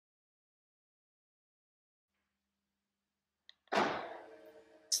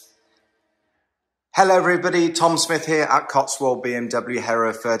Hello everybody, Tom Smith here at Cotswold BMW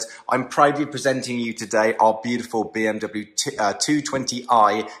Hereford. I'm proudly presenting you today our beautiful BMW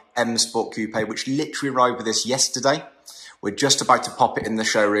 220i M Sport Coupe, which literally arrived with us yesterday. We're just about to pop it in the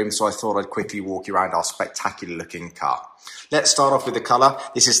showroom, so I thought I'd quickly walk you around our spectacular looking car. Let's start off with the colour.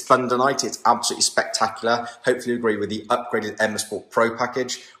 This is Thundernight. It's absolutely spectacular. Hopefully you agree with the upgraded M Sport Pro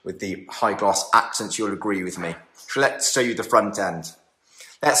package with the high gloss accents. You'll agree with me. So let's show you the front end.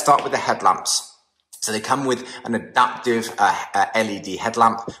 Let's start with the headlamps. So they come with an adaptive LED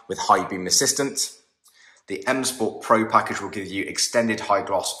headlamp with high beam assistant. The M Sport Pro package will give you extended high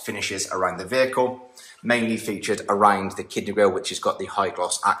gloss finishes around the vehicle, mainly featured around the kidney grille, which has got the high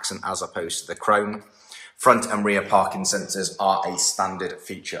gloss accent as opposed to the chrome. Front and rear parking sensors are a standard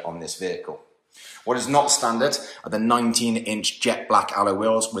feature on this vehicle. What is not standard are the 19-inch jet black alloy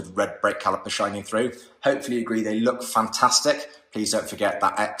wheels with red brake caliper shining through. Hopefully you agree they look fantastic. Please don't forget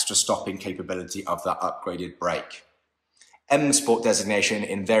that extra stopping capability of that upgraded brake. M Sport designation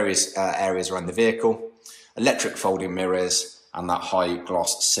in various areas around the vehicle, electric folding mirrors, and that high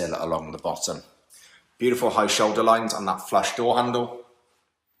gloss sill along the bottom. Beautiful high shoulder lines on that flush door handle.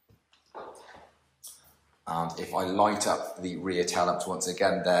 And if I light up the rear tail lamps once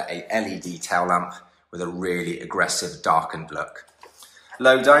again, they're a LED tail lamp with a really aggressive darkened look.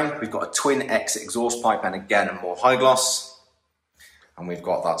 Low down, we've got a twin exit exhaust pipe and again a more high gloss. And we've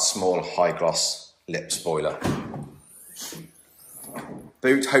got that small high gloss lip spoiler.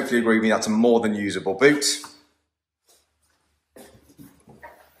 Boot, hopefully you agree with me, that's a more than usable boot.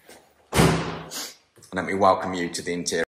 And let me welcome you to the interior.